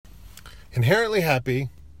Inherently Happy,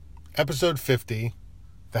 episode 50,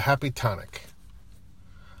 The Happy Tonic.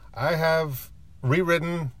 I have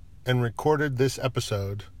rewritten and recorded this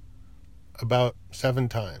episode about 7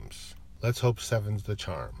 times. Let's hope 7's the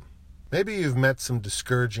charm. Maybe you've met some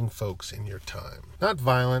discouraging folks in your time. Not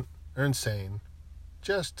violent or insane,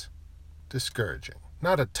 just discouraging.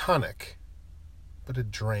 Not a tonic, but a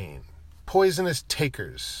drain. Poisonous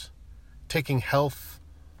takers, taking health,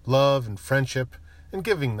 love, and friendship, and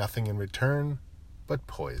giving nothing in return but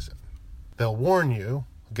poison. They'll warn you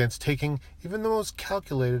against taking even the most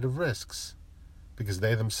calculated of risks, because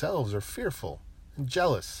they themselves are fearful and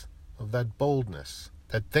jealous of that boldness,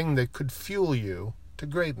 that thing that could fuel you to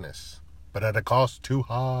greatness, but at a cost too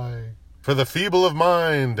high for the feeble of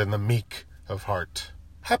mind and the meek of heart.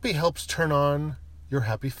 Happy helps turn on your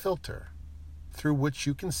happy filter, through which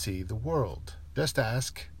you can see the world. Just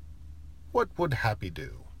ask, what would happy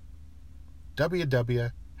do?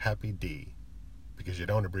 WW-Happy-D, because you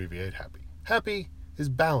don't abbreviate happy. Happy is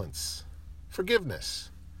balance,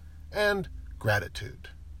 forgiveness, and gratitude.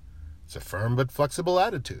 It's a firm but flexible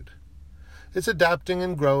attitude. It's adapting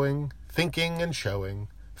and growing, thinking and showing,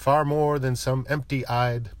 far more than some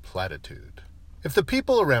empty-eyed platitude. If the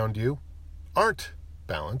people around you aren't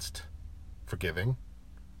balanced, forgiving,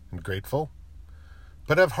 and grateful,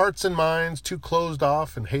 but have hearts and minds too closed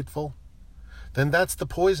off and hateful, then that's the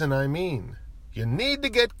poison I mean. You need to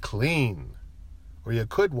get clean, or you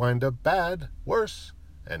could wind up bad, worse,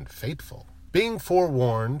 and fateful. Being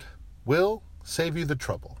forewarned will save you the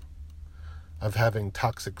trouble of having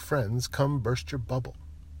toxic friends come burst your bubble.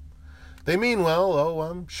 They mean well, oh,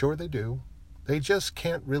 I'm sure they do. They just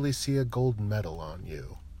can't really see a gold medal on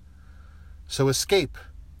you. So escape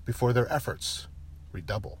before their efforts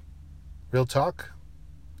redouble. Real talk,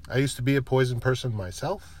 I used to be a poison person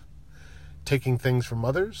myself, taking things from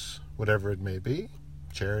others, whatever it may be,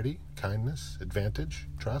 charity, kindness, advantage,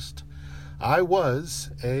 trust. I was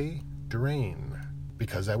a drain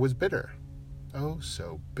because I was bitter. Oh,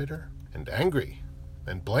 so bitter and angry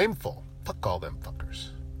and blameful. Fuck all them fuckers.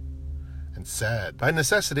 And sad. By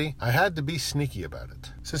necessity, I had to be sneaky about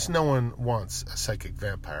it, since no one wants a psychic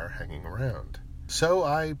vampire hanging around. So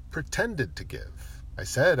I pretended to give. I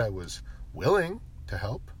said I was willing to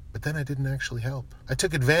help, but then I didn't actually help. I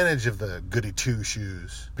took advantage of the goody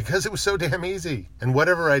two-shoes because it was so damn easy. And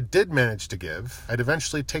whatever I did manage to give, I'd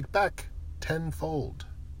eventually take back tenfold.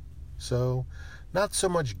 So, not so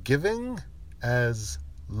much giving as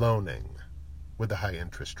loaning with a high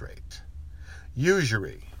interest rate.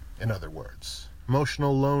 Usury, in other words.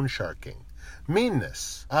 Emotional loan sharking.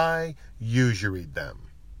 Meanness. I usuried them.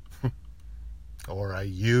 Or I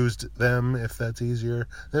used them, if that's easier.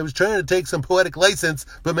 I was trying to take some poetic license,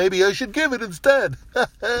 but maybe I should give it instead. Ha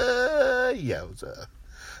ha, yowza.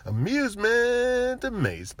 Amusement,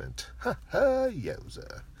 amazement. Ha ha,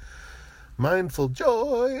 yowza. Mindful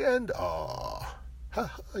joy and awe. Ha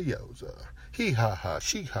ha, yowza. He ha ha,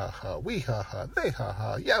 she ha ha, we ha ha, they ha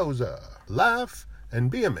ha, yowza. Laugh and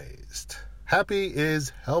be amazed. Happy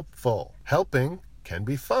is helpful. Helping can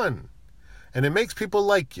be fun. And it makes people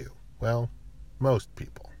like you. Well, most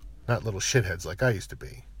people. Not little shitheads like I used to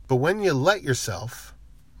be. But when you let yourself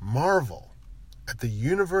marvel at the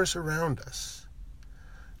universe around us,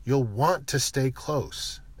 you'll want to stay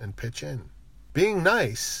close and pitch in. Being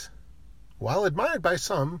nice, while admired by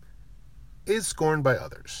some, is scorned by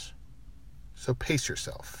others. So pace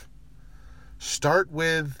yourself. Start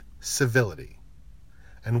with civility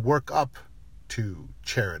and work up to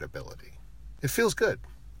charitability. It feels good,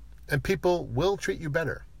 and people will treat you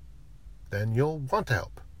better. Then you'll want to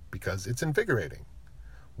help, because it's invigorating,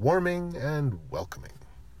 warming, and welcoming.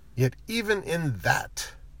 Yet even in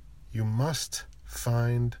that, you must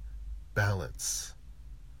find balance.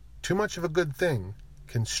 Too much of a good thing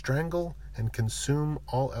can strangle and consume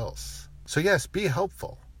all else. So yes, be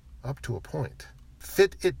helpful, up to a point.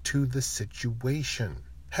 Fit it to the situation.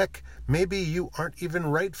 Heck, maybe you aren't even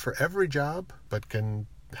right for every job, but can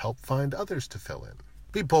help find others to fill in.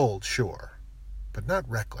 Be bold, sure, but not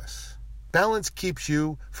reckless. Balance keeps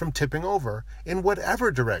you from tipping over in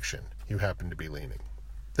whatever direction you happen to be leaning.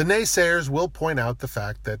 The naysayers will point out the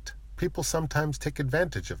fact that people sometimes take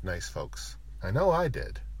advantage of nice folks. I know I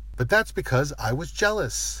did. But that's because I was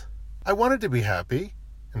jealous. I wanted to be happy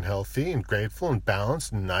and healthy and grateful and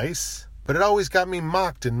balanced and nice, but it always got me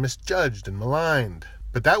mocked and misjudged and maligned.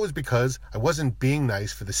 But that was because I wasn't being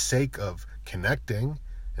nice for the sake of connecting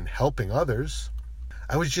and helping others.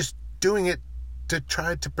 I was just doing it to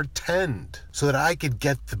try to pretend so that I could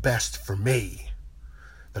get the best for me,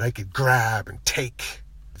 that I could grab and take.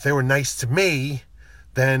 If they were nice to me,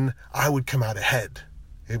 then I would come out ahead.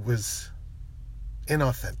 It was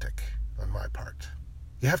inauthentic. on my part.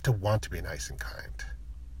 You have to want to be nice and kind,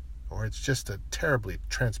 or it's just a terribly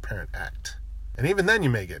transparent act. And even then you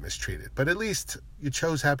may get mistreated, but at least you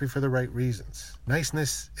chose happy for the right reasons.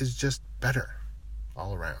 Niceness is just better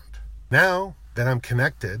all around. Now that I'm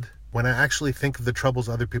connected, when I actually think of the troubles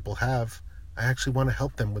other people have, I actually want to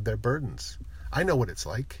help them with their burdens. I know what it's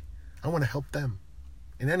like. I want to help them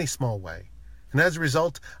in any small way. And as a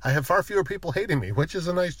result, I have far fewer people hating me, which is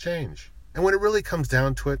a nice change. And when it really comes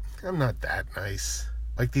down to it, I'm not that nice.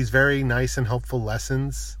 Like these very nice and helpful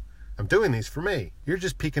lessons, I'm doing these for me. You're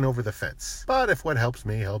just peeking over the fence. But if what helps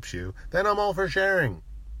me helps you, then I'm all for sharing.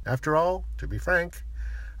 After all, to be frank,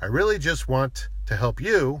 I really just want to help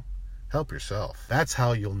you help yourself. That's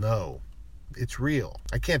how you'll know it's real.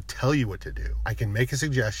 I can't tell you what to do. I can make a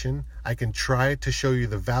suggestion. I can try to show you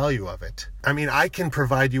the value of it. I mean, I can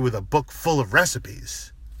provide you with a book full of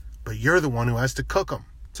recipes, but you're the one who has to cook them.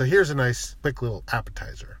 So here's a nice, quick little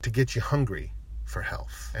appetizer to get you hungry for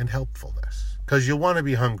health and helpfulness. Because you'll want to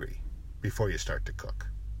be hungry before you start to cook.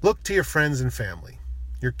 Look to your friends and family,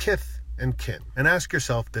 your kith and kin, and ask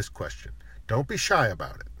yourself this question. Don't be shy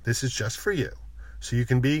about it. This is just for you, so you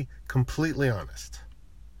can be completely honest.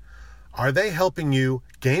 Are they helping you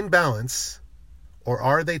gain balance, or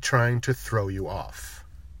are they trying to throw you off?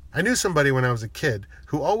 I knew somebody when I was a kid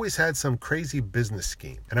who always had some crazy business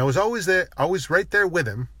scheme, and I was always right there with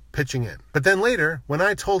him, pitching in. But then later, when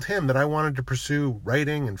I told him that I wanted to pursue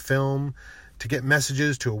writing and film to get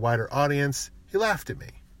messages to a wider audience, he laughed at me.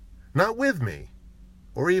 Not with me,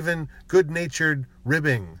 or even good-natured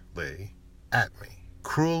ribbingly at me.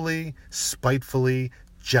 Cruelly, spitefully,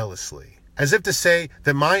 jealously. As if to say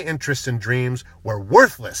that my interests and dreams were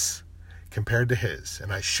worthless compared to his,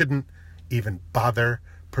 and I shouldn't even bother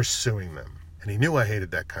pursuing them. And he knew I hated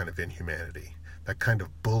that kind of inhumanity, that kind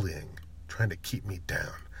of bullying, trying to keep me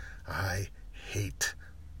down. I hate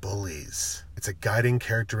bullies. It's a guiding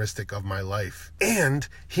characteristic of my life. And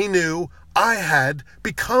he knew I had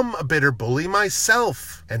become a bitter bully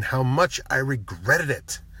myself, and how much I regretted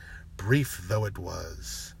it, brief though it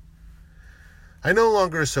was. I no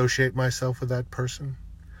longer associate myself with that person,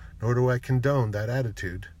 nor do I condone that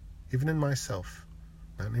attitude, even in myself.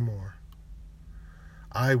 Not anymore.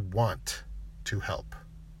 I want to help,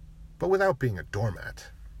 but without being a doormat.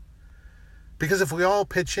 Because if we all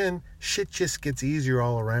pitch in, shit just gets easier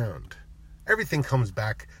all around. Everything comes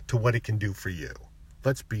back to what it can do for you.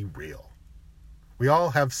 Let's be real. We all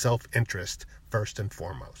have self-interest first and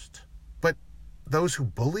foremost. But those who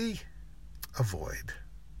bully, avoid.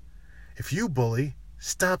 If you bully,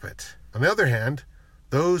 stop it. On the other hand,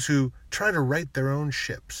 those who try to right their own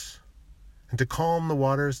ships and to calm the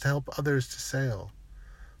waters to help others to sail,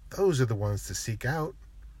 those are the ones to seek out,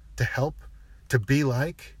 to help, to be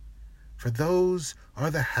like, for those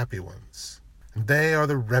are the happy ones. And they are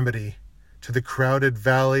the remedy to the crowded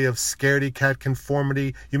valley of scaredy-cat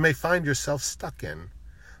conformity you may find yourself stuck in,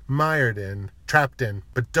 mired in, trapped in.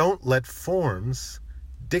 But don't let forms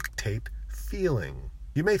dictate feeling.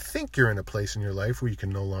 You may think you're in a place in your life where you can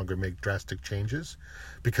no longer make drastic changes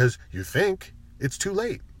because you think it's too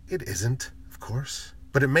late. It isn't, of course.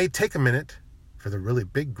 But it may take a minute for the really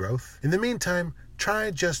big growth. In the meantime,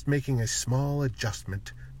 try just making a small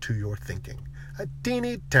adjustment to your thinking. A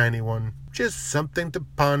teeny tiny one. Just something to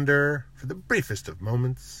ponder for the briefest of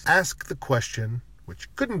moments. Ask the question,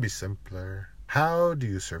 which couldn't be simpler. How do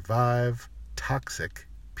you survive toxic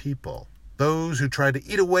people? Those who try to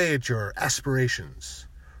eat away at your aspirations,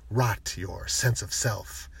 rot your sense of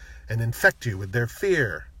self, and infect you with their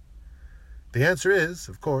fear. The answer is,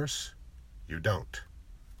 of course, you don't.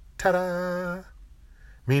 Ta-da!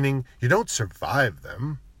 Meaning you don't survive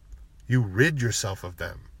them. You rid yourself of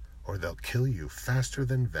them, or they'll kill you faster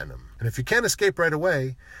than venom. And if you can't escape right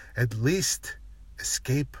away, at least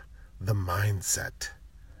escape the mindset.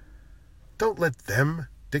 Don't let them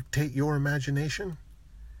dictate your imagination.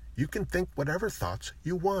 You can think whatever thoughts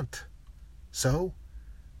you want. So,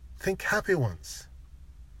 think happy ones.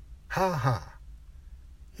 Ha ha.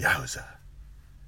 Yowza.